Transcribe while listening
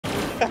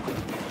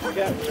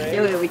forget, Ray.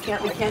 Yeah, we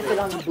can't get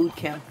on the boot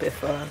camp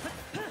if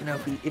you know,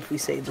 if we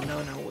say the no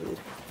word.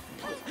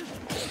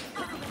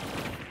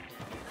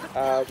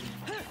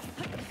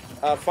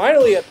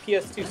 Finally a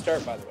PS2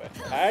 start, by the way.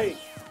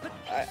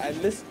 I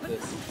missed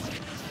this.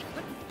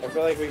 I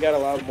feel like we got a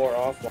lot more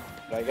offline.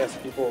 I guess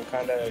people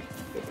kind of...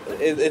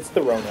 It's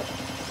the Rona.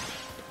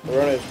 The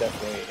Rona is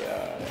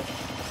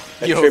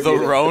definitely... Yo, the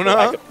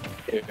Rona?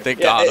 They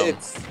got him.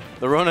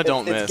 The Rona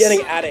don't miss. It's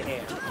getting out of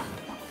hand.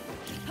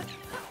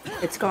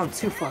 It's gone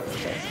too far,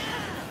 okay?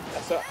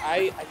 So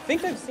I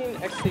think I've seen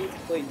Xsage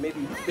play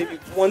maybe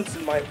once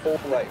in my whole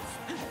life,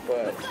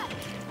 but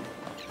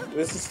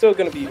this is still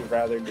going to be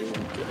rather new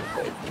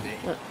gameplay for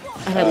me.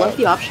 And I love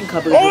the option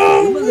coverage.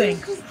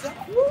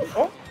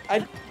 Oh,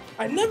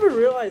 I never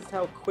realized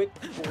how quick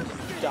people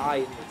die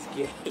in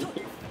this game.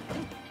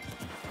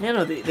 Yeah,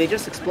 no, they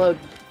just explode.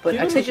 But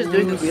Xsage is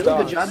doing a really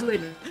good job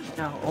right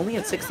now, only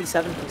at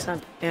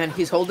 67%. And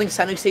he's holding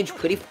xeNOwifi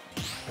pretty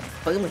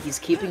firmly. He's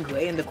keeping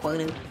Gray in the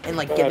corner and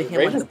like giving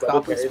him like the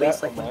proper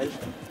space. Like kind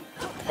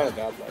of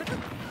godlike.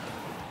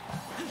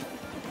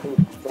 Run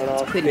it's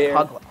off pretty there.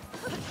 pug-like.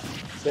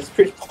 That's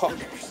pretty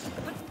poggers.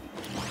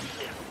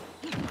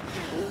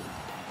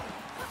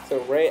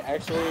 So Ray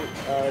actually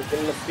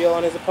getting the feel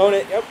on his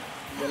opponent. Yep,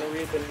 gonna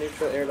read the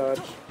neutral air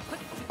dodge.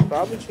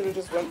 Probably should have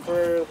just went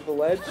for the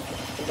ledge.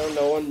 I know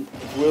no one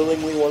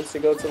willingly wants to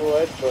go to the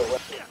ledge,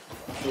 but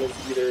he was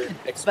either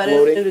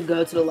exploding. Better to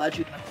go to the ledge,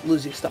 you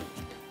lose your stuff.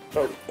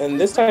 Oh, and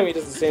this time he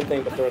does the same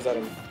thing, but throws at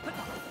him.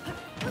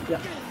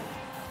 Yeah.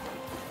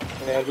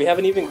 And we have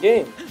an even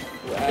game.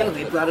 Yeah,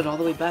 we brought it all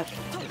the way back.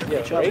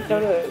 Yeah, Ray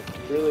kind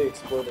of really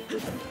exploded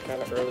with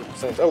kind of early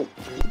percent. Oh,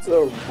 it's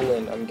a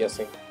win, I'm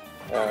guessing.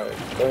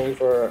 Going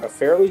for a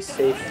fairly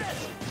safe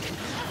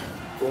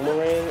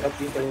boomerang. Up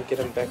B's gonna get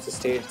him back to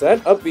stage.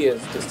 That up B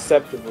is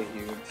deceptively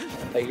huge.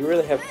 Like, you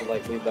really have to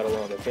like leave that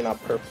alone if you're not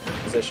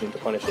positioned to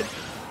punish it.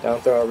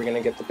 Down throw, are we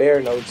gonna get the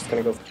bear? No, we're just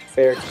gonna go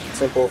fair,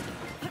 simple.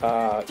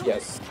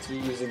 Yes,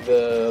 he's using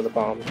the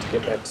bomb to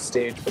get back to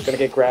stage, but gonna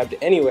get grabbed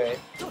anyway.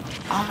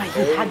 Ah,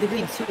 he had the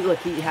read too,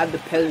 like he had the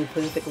parry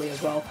perfectly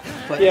as well.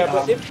 But yeah,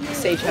 but if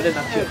Sage had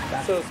enough to get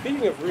back. So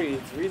speaking of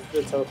reads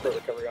the teleport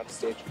recovery on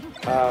stage.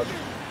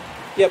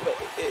 Yeah, but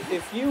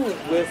if you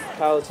with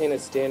Palutena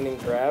standing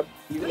grab,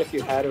 even if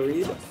you had a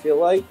read, I feel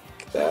like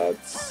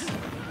that's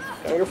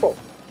kind of your fault.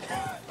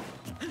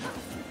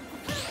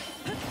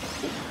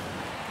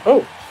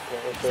 Oh!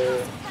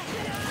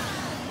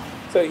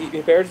 So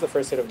he bears the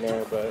first hit of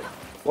Nair, but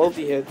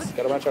multi-hits,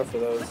 gotta watch out for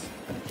those.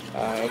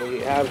 And we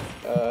have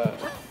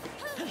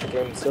the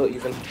game still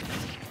even.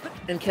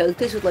 And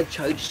characters with like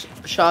charge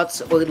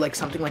shots or like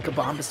something like a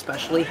bomb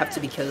especially have to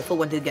be careful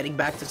when they're getting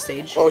back to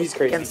stage. Oh, he's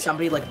crazy. Against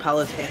somebody like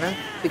Palutena,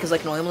 because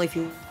like normally if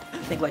you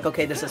think like,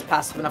 okay, this is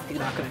passive enough, you're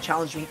not going to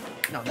challenge me.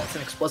 No, that's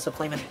an explosive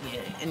flame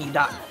and you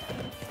die.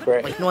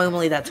 Right. Like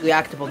normally that's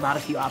reactable, not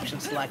if you option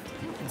select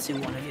into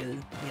one of your,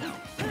 you know,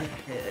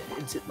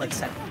 into like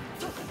set.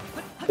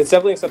 It's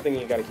definitely something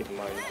you gotta keep in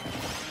mind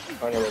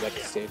on your way back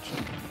to stage.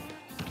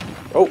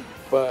 Oh,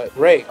 but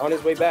Ray on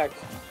his way back.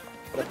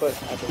 Gonna put,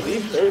 I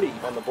believe, 30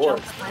 on the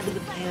board.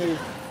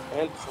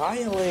 And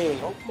piling.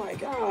 Oh my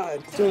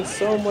god. He's doing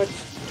so much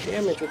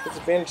damage with this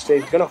advantage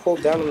stage. Gonna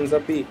hold down on his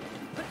up B.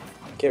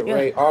 Get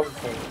Ray off of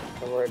him.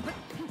 Forward.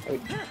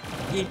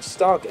 Each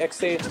stock,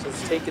 Xsage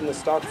has taken the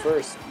stock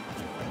first.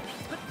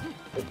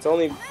 It's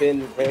only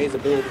been Ray's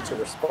ability to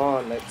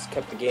respond that's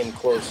kept the game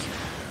close.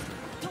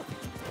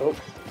 Oh.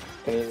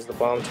 Gonna use the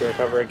bomb to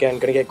recover again.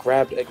 Gonna get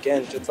grabbed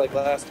again, just like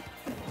last.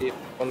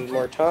 One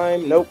more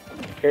time. Nope.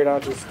 Air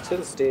dodges to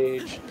the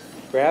stage.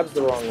 Grabs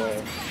the wrong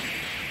way.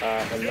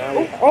 And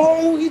now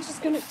oh, he's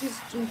just gonna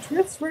just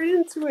drifts right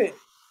into it.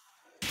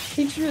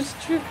 He just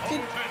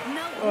drifted.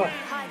 Oh.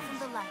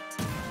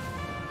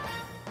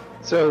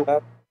 So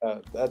that's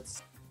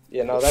that's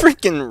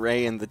freaking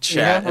Ray in the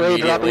chat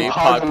immediately.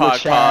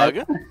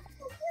 Pog.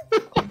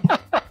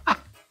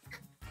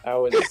 I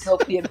was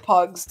Utopian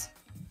pugs.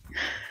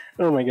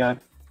 Oh my god.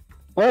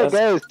 Well,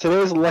 guys,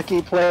 today's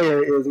lucky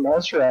player is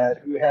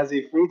Mouserat, who has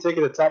a free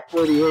ticket to top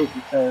 48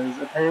 because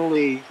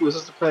apparently he was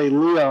supposed to play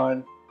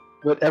Leon,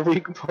 but every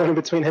opponent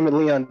between him and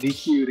Leon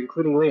DQ'd,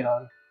 including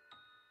Leon.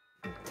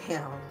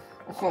 Damn.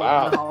 Oh,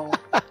 wow.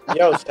 No.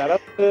 Yo, shout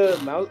out to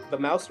the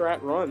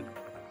Mouserat run.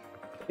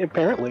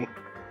 Apparently.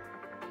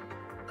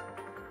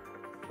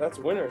 That's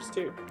winners,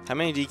 too. How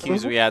many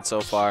DQs we had so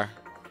far?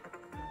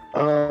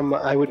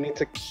 I would need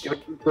to...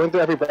 Going through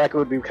every bracket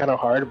would be kind of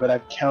hard, but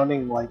I'm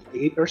counting like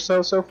 8 or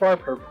so far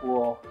per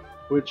pool.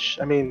 Which,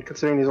 I mean,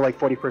 considering these are like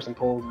 40-person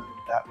pools,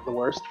 that's the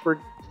worst for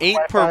 8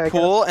 per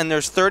pool, and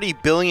there's 30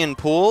 billion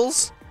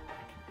pools?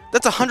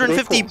 That's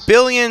 150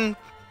 billion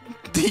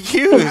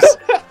DQs!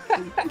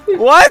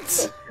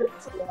 What?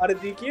 That's a lot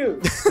of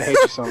DQs. I hate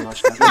you so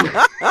much.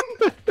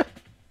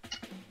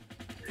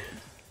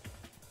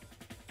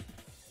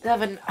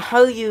 Devin,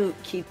 how are you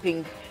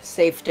keeping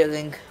safe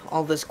during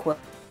all this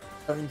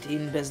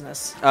quarantine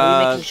business?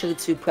 Are you making sure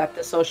to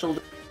practice social?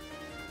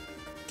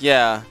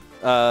 Yeah,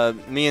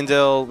 me and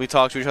Dill, we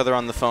talk to each other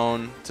on the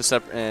phone to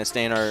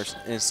stay in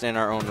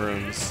our own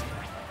rooms.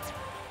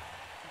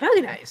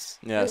 Really nice.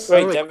 Yes.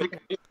 Wait, Really Devin,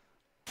 quick.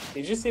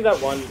 did you see that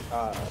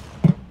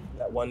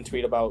one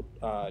tweet about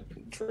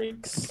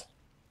Drake's?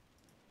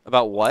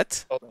 About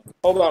what?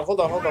 Hold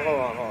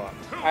on.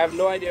 I have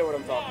no idea what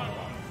I'm talking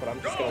about, but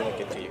I'm just gonna link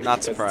it to you. Not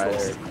because it's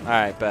surprised. hilarious.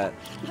 Alright, bet.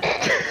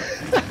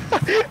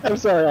 I'm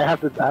sorry, I have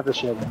to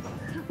share this.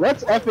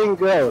 Let's effing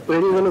go.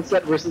 30-minute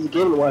set versus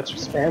Game Watch.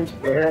 Spam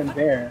fair and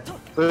bear.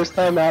 First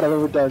time out I've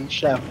ever done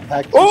Chef.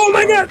 Pack Oh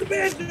my god, the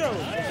Banjo!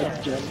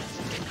 That's Jim.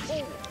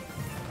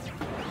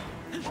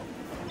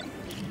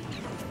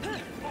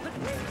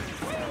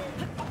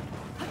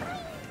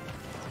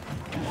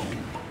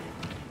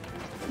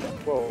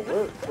 Whoa,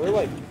 we're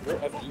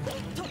FD.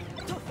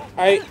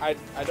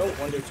 I don't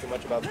wonder too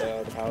much about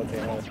the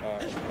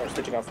Palutena, or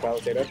switching off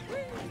Palutena.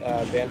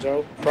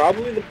 Banjo,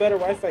 probably the better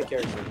Wi-Fi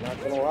character,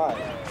 not gonna lie.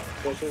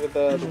 Especially with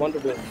the Wonder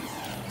Boom.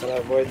 Gonna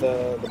avoid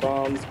the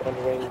bombs,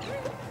 Wonder Wing.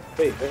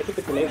 Wait, where did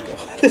the grenade go?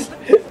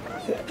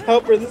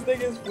 Helper, this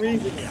thing is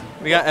freezing.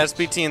 We got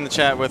SBT in the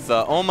chat with,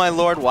 oh my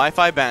lord,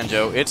 Wi-Fi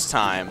Banjo, it's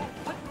time.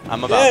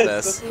 I'm about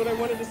Yes, this. that's what I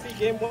wanted to see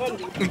game one.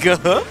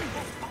 Go.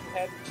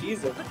 Had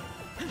Jesus.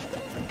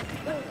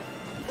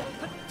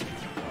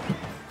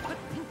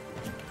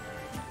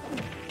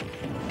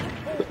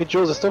 Wait,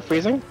 Jules, is it still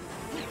freezing?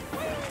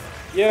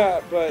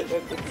 Yeah, but it's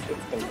been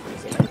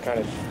freezing. I'm kind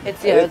of.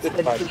 It's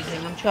been fine.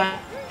 freezing. I'm trying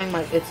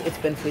my. It's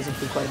been freezing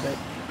for quite a bit.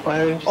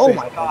 Why didn't you Oh say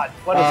my something? god!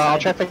 What is I'll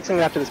that? try fixing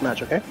it after this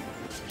match, okay?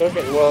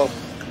 Okay, well,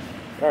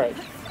 alright.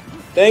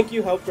 Thank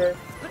you, Helper.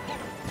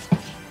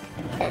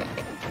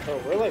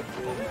 Oh, we're like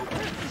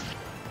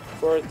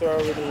forward throw,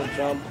 we're gonna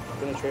jump,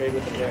 gonna trade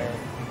with the air.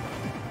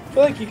 I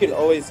feel like you can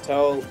always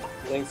tell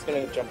Link's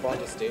gonna jump on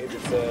the stage.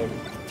 It's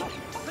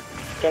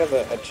kind of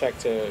a check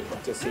to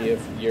see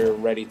if you're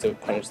ready to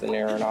punish the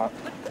Nair or not.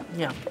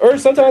 Yeah. Or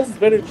sometimes it's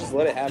better to just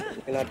let it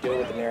happen and not deal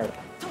with the Nair.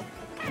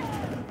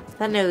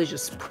 That Nair is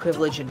just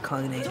privilege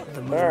incarnate.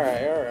 The move.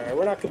 Alright.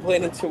 We're not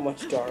complaining too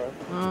much, Dara.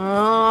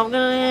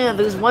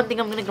 There's one thing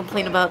I'm gonna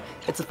complain about.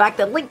 It's the fact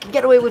that Link can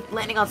get away with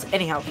landing on.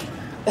 Anyhow.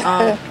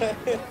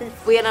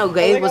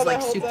 Ray was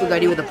like super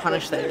ready with a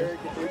punish there.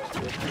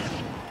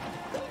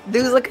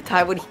 There was like a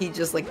time when he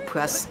just like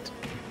pressed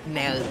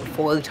Nair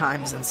 4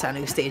 times in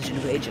center stage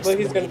and Ray just. Look,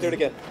 he's gonna do it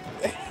again.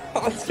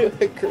 Onto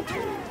the grenade.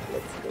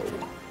 Let's go.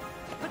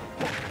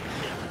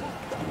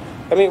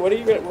 I mean, what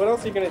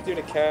else are you gonna do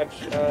to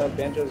catch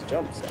Banjo's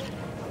jumps?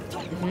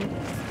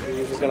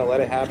 He's just gonna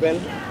let it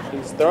happen.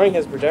 He's throwing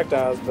his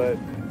projectiles, but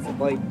it's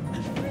like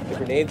the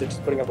grenades are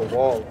just putting up a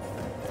wall.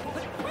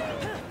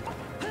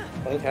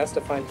 Link has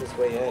to find his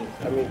way in.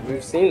 I mean,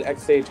 we've seen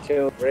Xsage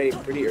kill Ray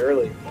pretty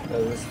early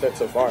this set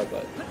so far,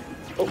 but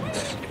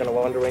kind of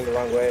Wonder Wing the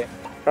wrong way.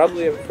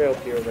 Probably a failed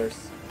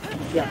P-reverse.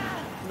 Yeah,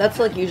 that's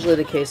like usually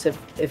the case if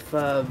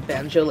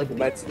Banjo like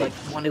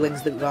Wonder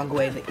Wing's the wrong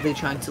way. They're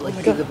trying to like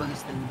do the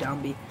bonus then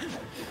down B.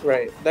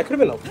 Right, that could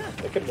have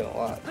been a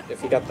lot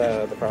if he got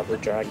the proper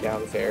drag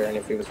down fair and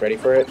if he was ready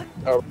for it.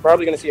 We're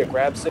probably gonna see a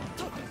grab sit.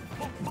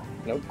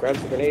 Nope, grabs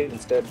the grenade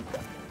instead.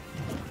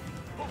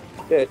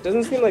 Yeah, it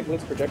doesn't seem like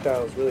Link's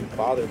projectiles really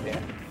bothered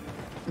him.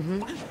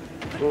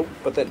 Oh,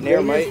 but that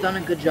Nair might. He's done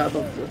a good job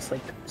of just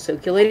like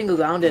circulating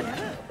around it.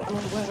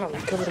 Oh wow,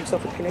 he covered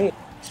himself with grenade.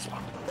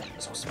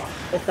 So smart.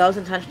 If that was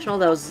intentional,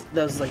 that was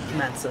like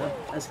Mensa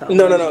as hell.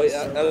 No,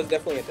 that was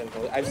definitely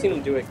intentional. I've seen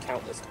him do it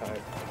countless times.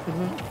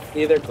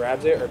 He either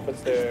grabs it or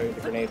puts the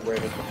grenade where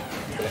it's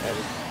gonna end.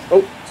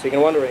 Oh, so you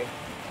can Wonder Wing.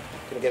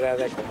 Gonna get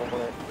out of that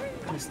corner.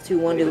 There's 2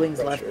 Wonder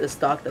Wings left in the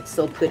stock. That's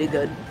still pretty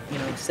good. You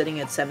know, sitting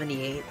at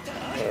 78.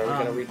 Are we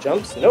gonna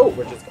re-jumps? No,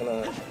 we're just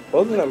gonna.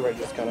 Both of them are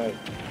just gonna.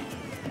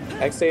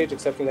 Xsage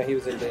accepting that he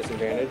was at a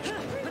disadvantage.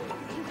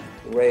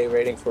 Ray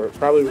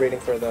probably waiting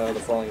for the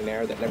falling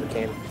Nair that never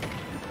came.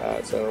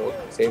 So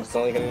Sage's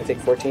only gonna take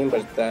 14,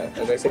 but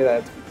as I say,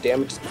 that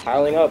damage is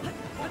piling up.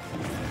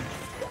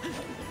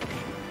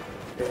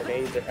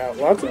 Grenades are out.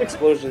 Lots of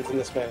explosions in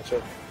this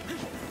matchup.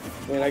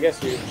 I mean, I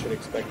guess you should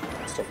expect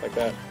stuff like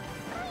that.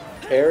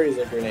 Parries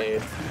a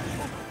grenade.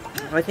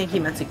 I think he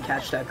meant to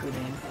catch that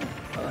grenade.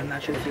 I'm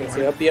not sure if he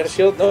See up, he had a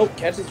shield. Nope,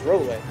 catches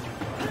roll away.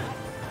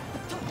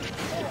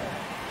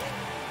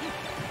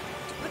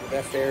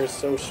 That fair is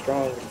so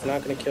strong, it's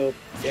not gonna kill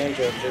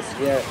Banjo just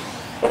yet.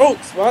 Oh,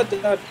 spot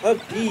dodge up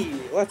B.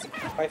 Let's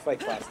Wi-Fi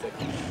plastic.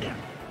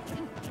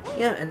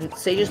 Yeah, and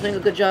Sage is doing a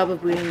good job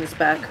of bringing this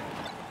back.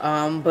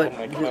 But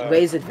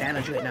Ray's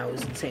advantage right now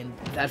is insane.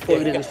 That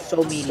forward is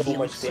so meaty, so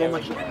much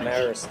damage in a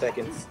matter of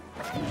seconds.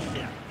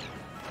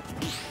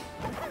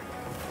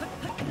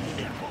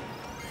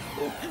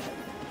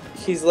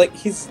 He's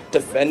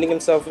defending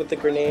himself with the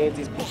grenades.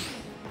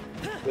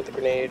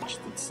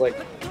 It's like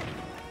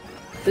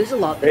there's a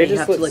lot that you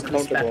have to like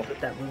respect with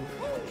that move.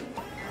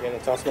 You're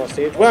gonna toss him off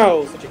stage.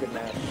 Wow, such a good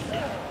match.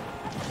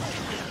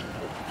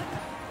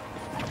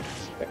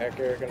 The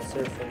hacker gonna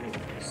serve from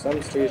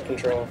some stage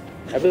control.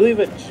 I believe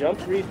a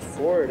jump read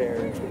forward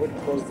air would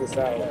close this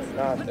out. If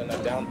not, then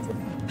a down throw.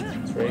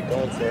 It's Ray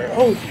going for it.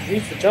 Oh, he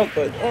reads the jump,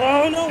 but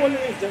oh no, one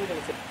of these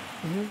definitely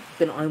gonna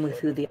Been only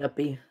through the up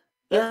B.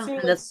 That Yeah,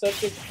 and that's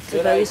such a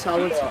very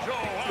solid.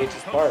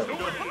 Sage's part.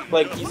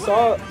 Like, you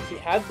saw he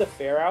had the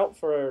fair out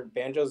for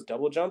Banjo's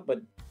double jump,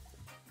 but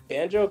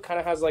Banjo kind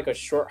of has like a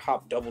short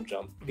hop double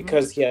jump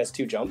because he has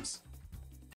 2 jumps.